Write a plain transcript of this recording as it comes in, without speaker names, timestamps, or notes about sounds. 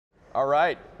All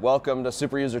right, welcome to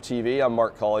Superuser TV. I'm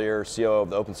Mark Collier, COO of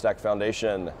the OpenStack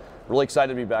Foundation. Really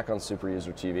excited to be back on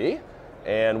Superuser TV.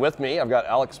 And with me, I've got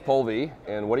Alex Polvi.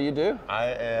 And what do you do? I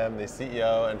am the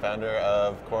CEO and founder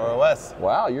of CoreOS.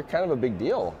 Wow, you're kind of a big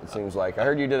deal, it seems like. I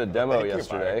heard you did a demo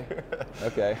yesterday.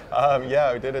 Okay.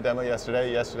 Yeah, we did a demo yesterday.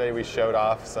 Yesterday we showed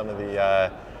off some of the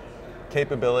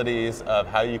capabilities of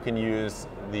how you can use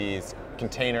these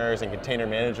containers and container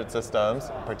management systems,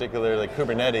 particularly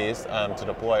Kubernetes, to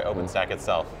deploy OpenStack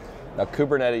itself. Now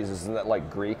Kubernetes, isn't that like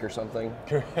Greek or something?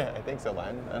 I think so,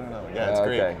 Latin. I don't know. Yeah, it's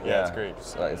Greek. Okay. Yeah, it's Greek.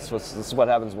 This is what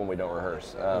happens when we don't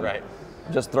rehearse. Right.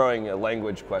 Just throwing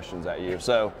language questions at you.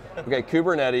 So, okay,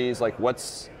 Kubernetes, like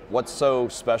what's so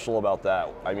special about that?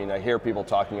 I mean, I hear people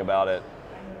talking about it.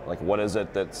 Like, what is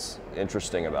it that's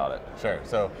interesting about it? Sure.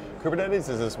 So Kubernetes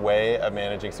is this way of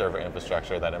managing server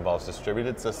infrastructure that involves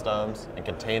distributed systems and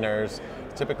containers,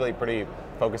 typically pretty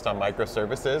focused on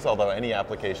microservices, although any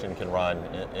application can run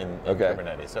in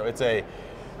Kubernetes. So it's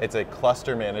a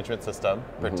cluster management system,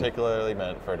 particularly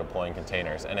meant for deploying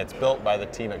containers. And it's built by the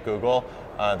team at Google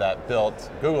that built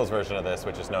Google's version of this,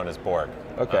 which is known as Borg.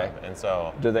 Okay. And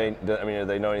so, do they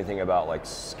know anything about like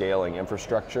scaling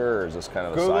infrastructure, or is this kind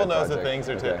of a Google side knows project?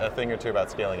 a thing or two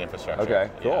about scaling infrastructure. Okay,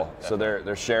 cool. Yeah, so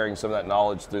they're sharing some of that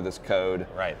knowledge through this code,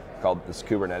 right, called this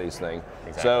Kubernetes thing.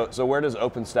 Exactly. So where does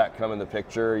OpenStack come in the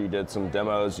picture? You did some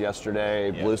demos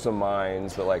yesterday, blew some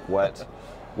minds, but like what?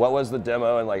 What was the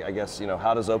demo, and like, I guess,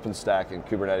 how does OpenStack and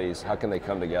Kubernetes, how can they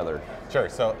come together? Sure,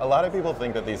 so a lot of people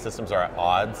think that these systems are at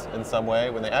odds in some way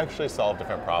when they actually solve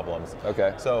different problems.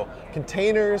 Okay. So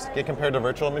containers get compared to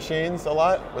virtual machines a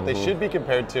lot. What they should be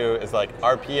compared to is like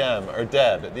RPM or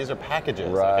Deb. These are packages,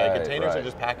 okay? Containers are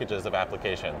just packages of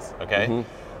applications, okay?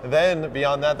 Then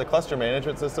beyond that, the cluster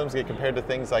management systems get compared to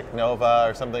things like Nova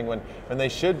or something when they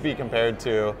should be compared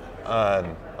to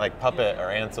like Puppet or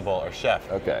Ansible or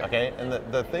Chef. Okay. And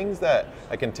the things that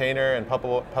a container and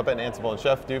Puppet and Ansible and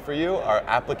Chef do for you are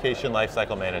application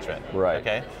lifecycle management. Right.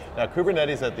 Okay. Now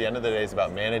Kubernetes at the end of the day is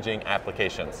about managing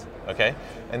applications. Okay.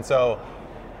 And so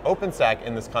OpenStack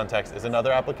in this context is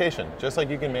another application. Just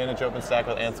like you can manage OpenStack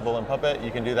with Ansible and Puppet,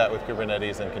 you can do that with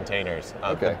Kubernetes and containers.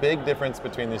 The big difference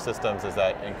between these systems is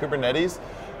that in Kubernetes,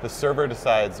 the server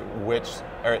decides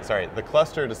the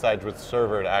cluster decides which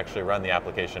server to actually run the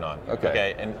application on.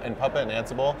 Okay. And Puppet and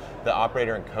Ansible, the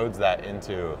operator encodes that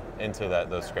into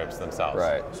those scripts themselves.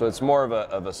 Right. So it's more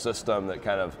of a system that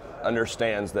kind of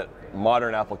understands that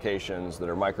modern applications that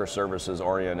are microservices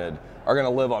oriented are going to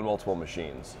live on multiple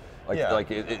machines.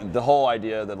 The whole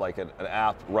idea that like an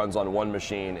app runs on one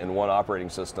machine in one operating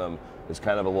system is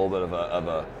kind of a little bit of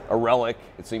a relic.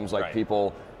 It seems like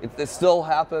people, it still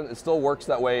happens, it still works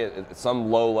that way at some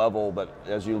low level, but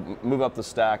as you move up the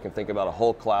stack and think about a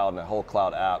whole cloud and a whole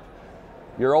cloud app,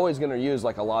 you're always going to use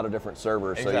like a lot of different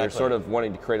servers. So you're sort of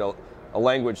wanting to create a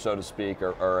language, so to speak,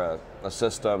 or a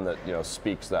system that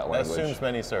speaks that language. Assumes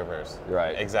many servers.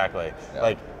 Right. Exactly. Yeah.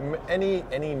 Like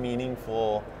any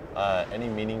meaningful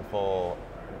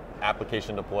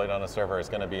application deployed on a server is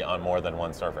going to be on more than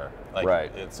one server.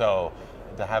 So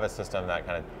to have a system that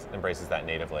kind of embraces that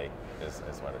natively is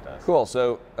what it does. Cool.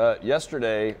 So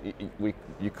yesterday we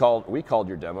called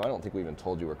your demo. I don't think we even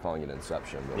told you we're calling it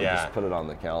Inception, but we just put it on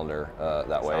the calendar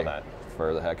that way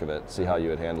for the heck of it. See how you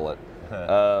would handle it.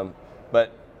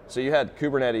 But so you had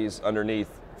Kubernetes underneath,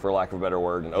 for lack of a better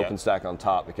word, and OpenStack on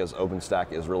top, because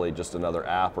OpenStack is really just another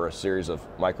app or a series of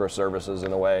microservices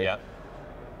in a way. Yeah.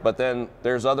 But then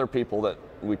there's other people that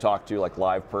we talk to, like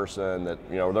LivePerson, that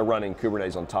they're running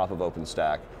Kubernetes on top of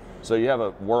OpenStack. So you have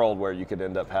a world where you could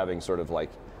end up having sort of like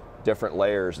different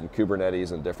layers in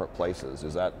Kubernetes in different places.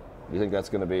 Do you think that's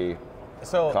going to be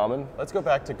common? Let's go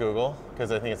back to Google,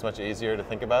 because I think it's much easier to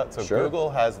think about. So Google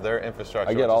has their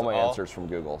infrastructure. I get all my answers from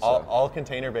Google. All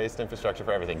container-based infrastructure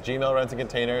for everything. Gmail runs in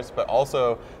containers, but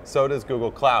also so does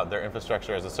Google Cloud, their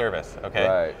infrastructure as a service. Okay.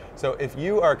 Right. So if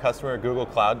you are a customer of Google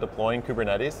Cloud deploying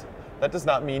Kubernetes, that does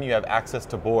not mean you have access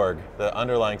to Borg, the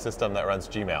underlying system that runs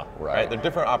Gmail. Right. They're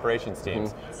different operations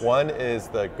teams. One is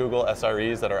the Google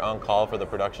SREs that are on call for the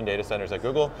production data centers at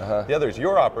Google. The other is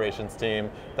your operations team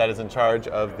that is in charge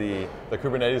of the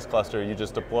Kubernetes cluster you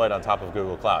just deployed on top of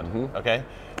Google Cloud. Okay.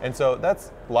 And so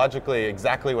that's logically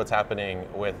exactly what's happening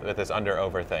with this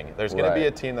under-over thing. There's going to be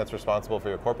a team that's responsible for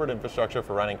your corporate infrastructure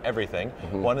for running everything.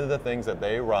 One of the things that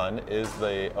they run is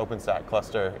the OpenStack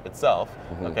cluster itself,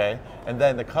 okay? And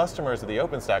then the customers of the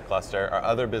OpenStack cluster are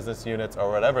other business units or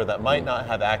whatever that might not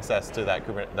have access to that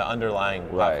the underlying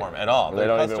platform at all. They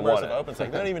don't customers even want of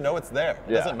OpenStack, they don't even know it's there.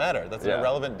 It doesn't matter. That's an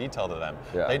irrelevant detail to them.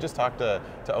 They just talk to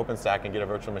OpenStack and get a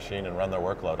virtual machine and run their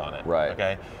workload on it.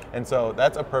 Okay? And so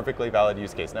that's a perfectly valid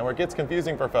use case. Kubernetes. Now where it gets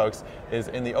confusing for folks is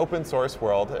in the open source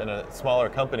world, in smaller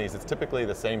companies, it's typically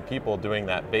the same people doing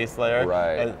that base layer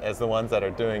as the ones that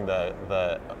are doing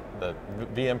the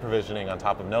VM provisioning on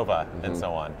top of Nova and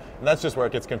so on. And that's just where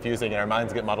it gets confusing and our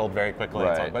minds get muddled very quickly.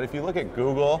 And so on. But if you look at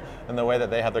Google and the way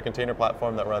that they have their container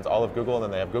platform that runs all of Google, and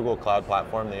then they have Google Cloud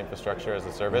Platform, the infrastructure as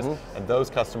a service, and those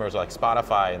customers are like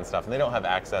Spotify and stuff, and they don't have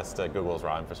access to Google's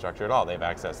raw infrastructure at all. They have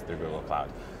access through Google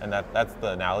Cloud. And that's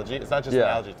the analogy. It's not just an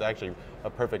analogy, it's actually a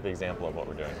perfect example of what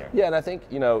we're doing here. Yeah, and I think,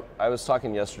 I was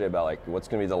talking yesterday about like what's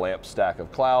going to be the LAMP stack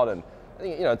of cloud, and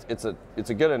I think, it's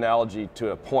a good analogy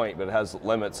to a point, but it has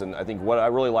limits. And I think what I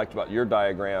really liked about your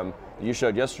diagram that you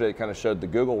showed yesterday, it kind of showed the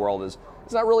Google world is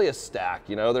it's not really a stack.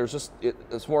 There's just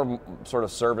it's more sort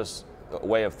of service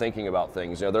way of thinking about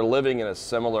things. They're living in a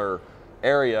similar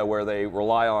area where they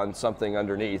rely on something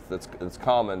underneath that's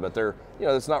common, but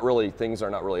it's not really, things are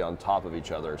not really on top of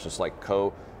each other. It's just like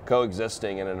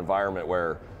coexisting in an environment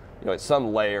where at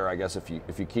some layer, I guess if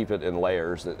you keep it in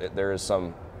layers, there is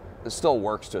some. It still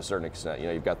works to a certain extent.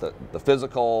 You've got the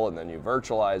physical, and then you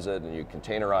virtualize it, and you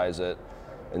containerize it,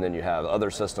 and then you have other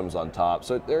systems on top.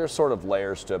 So there's sort of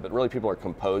layers to it, but really people are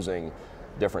composing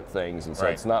different things, and so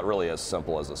it's not really as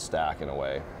simple as a stack in a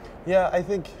way. Yeah, I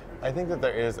think that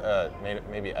there is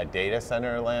maybe a data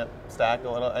center LAMP stack a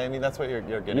little. I mean, that's what you're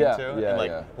getting to. Yeah,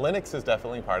 and Linux is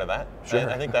definitely part of that. Sure. And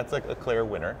I think that's like a clear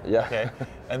winner. Yeah. Okay.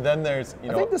 And then there's,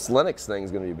 I think this Linux thing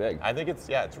is going to be big. I think it's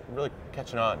really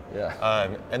catching on. Yeah.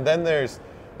 And then there's,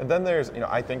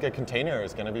 I think a container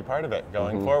is going to be part of it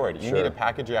going forward. You need to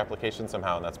package your application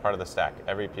somehow, and that's part of the stack.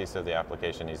 Every piece of the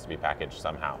application needs to be packaged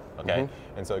somehow, okay?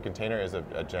 And so a container is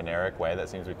a generic way that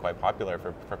seems to be quite popular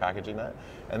for packaging that.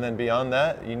 And then beyond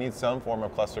that, you need some form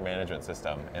of cluster management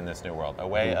system in this new world, a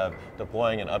way of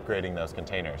deploying and upgrading those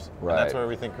containers. Right. And that's where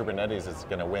we think Kubernetes is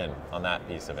going to win on that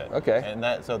piece of it. Okay.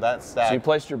 And so that stack. So you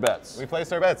placed your bets. We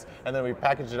placed our bets, and then we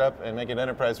packaged it up and make it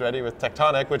enterprise ready with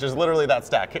Tectonic, which is literally that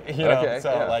stack.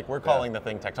 Like we're calling the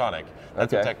thing Tectonic.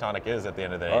 That's what Tectonic is at the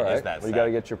end of the day. Is that stack. You got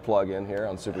to get your plug in here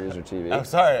on Superuser TV. I'm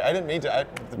sorry, I didn't mean to.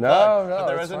 No,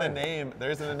 there isn't a name.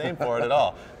 There isn't a name for it at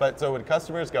all. But so when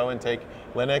customers go and take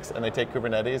Linux and they take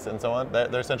Kubernetes and so on,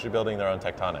 they're essentially building their own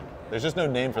Tectonic. There's just no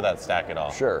name for that stack at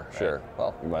all. Sure.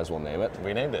 Well, you might as well name it.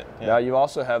 We named it. Yeah. Now you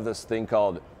also have this thing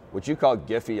called, what you call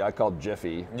GIFEE, I call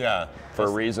GIFEE. Yeah. For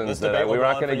reasons that we're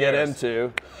not going to get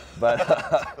into,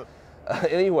 but.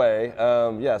 Anyway,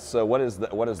 so what is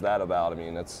that about? I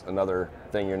mean, that's another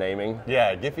thing you're naming?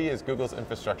 Yeah, GIFEE is Google's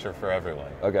infrastructure for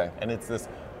everyone. Okay. And it's this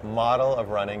model of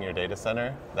running your data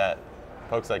center that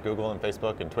folks like Google and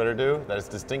Facebook and Twitter do that is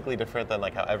distinctly different than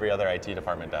like how every other IT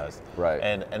department does. Right.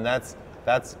 And that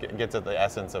gets at the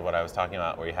essence of what I was talking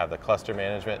about, where you have the cluster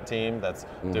management team that's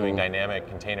doing dynamic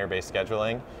container-based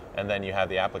scheduling, and then you have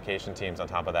the application teams on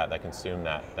top of that consume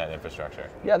that infrastructure.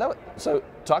 Yeah, so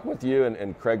talking with you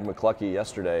and Craig McCluskey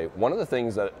yesterday, one of the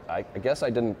things that I guess I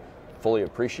didn't fully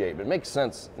appreciate, but it makes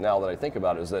sense now that I think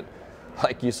about it, is that,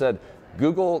 like you said,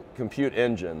 Google Compute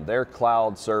Engine, their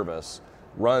cloud service,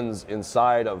 runs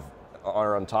inside of,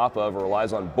 or on top of, or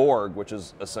relies on Borg, which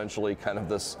is essentially kind of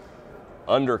this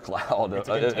undercloud, it's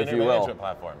a if you will. Management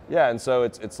platform. Yeah, and so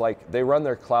it's like they run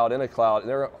their cloud in a cloud.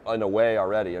 They're in a way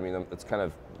already. I mean, it's kind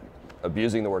of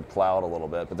abusing the word cloud a little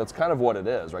bit, but that's kind of what it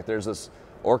is, right? There's this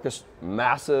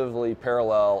massively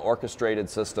parallel orchestrated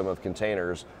system of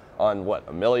containers on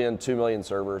 1 million, 2 million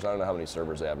servers. I don't know how many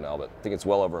servers they have now, but I think it's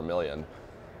well over 1 million.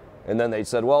 And then they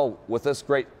said, well, with this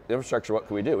great infrastructure, what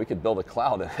could we do? We could build a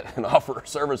cloud and offer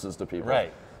services to people.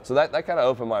 Right. So that kind of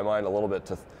opened my mind a little bit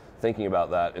to thinking about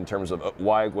that in terms of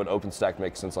why would OpenStack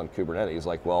make sense on Kubernetes?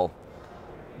 Like, well,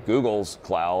 Google's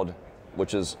cloud,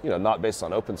 which is not based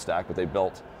on OpenStack, but they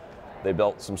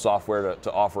built some software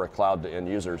to offer a cloud to end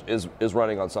users, is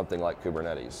running on something like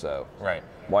Kubernetes. So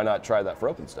why not try that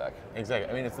for OpenStack? Exactly.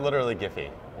 I mean, it's literally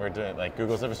GIFEE. We're doing like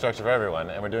Google's infrastructure for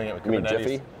everyone, and we're doing it with Kubernetes. You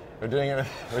mean GIFEE? We're doing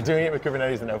it with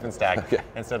Kubernetes and OpenStack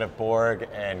instead of Borg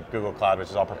and Google Cloud, which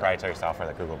is all proprietary software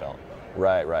that Google built.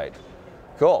 Right.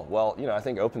 Cool. Well, I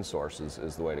think open source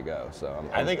is the way to go. So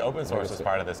I think open source is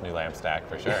part of this new LAMP stack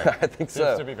for sure. I think so.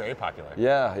 Seems to be very popular.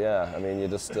 Yeah. I mean, you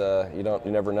just you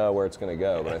never know where it's going to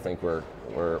go, but I think we're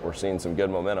seeing some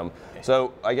good momentum.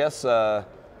 So I guess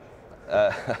what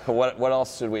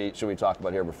else should we talk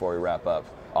about here before we wrap up?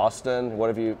 Austin,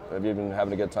 have you been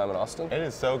having a good time in Austin? It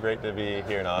is so great to be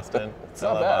here in Austin. It's I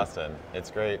not love bad. Austin. It's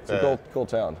great. It's a cool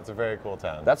town. It's a very cool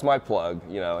town. That's my plug,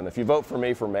 and if you vote for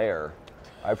me for mayor,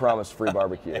 I promise free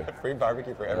barbecue. Yeah, free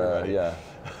barbecue for everybody. Yeah.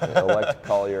 Elect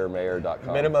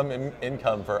CollierMayor.com. Minimum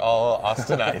income for all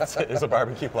Austinites is a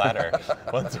barbecue platter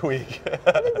once a week.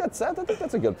 I think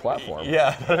that's a good platform.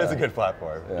 Yeah, that is a good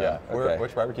platform. Yeah. Okay.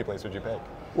 Which barbecue place would you pick?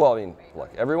 Well, I mean, look,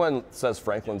 everyone says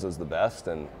Franklin's is the best,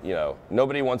 and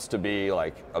nobody wants to be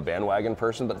like a bandwagon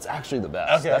person, but it's actually the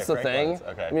best. Okay, that's the Franklin's. thing.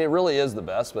 Okay. I mean, it really is the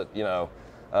best, but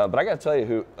but I got to tell you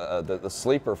who the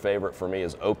sleeper favorite for me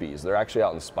is Opie's. They're actually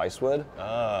out in Spicewood,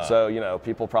 so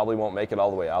people probably won't make it all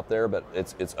the way out there, but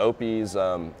it's Opie's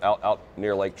out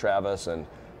near Lake Travis, and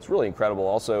it's really incredible.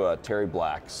 Also, Terry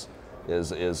Black's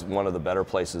is one of the better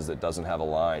places that doesn't have a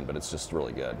line, but it's just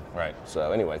really good. Right.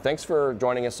 So anyway, thanks for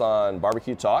joining us on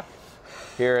Barbecue Talk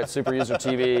here at Superuser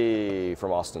TV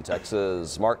from Austin,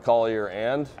 Texas. Mark Collier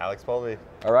and Alex Polvi.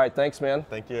 All right, thanks, man.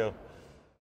 Thank you.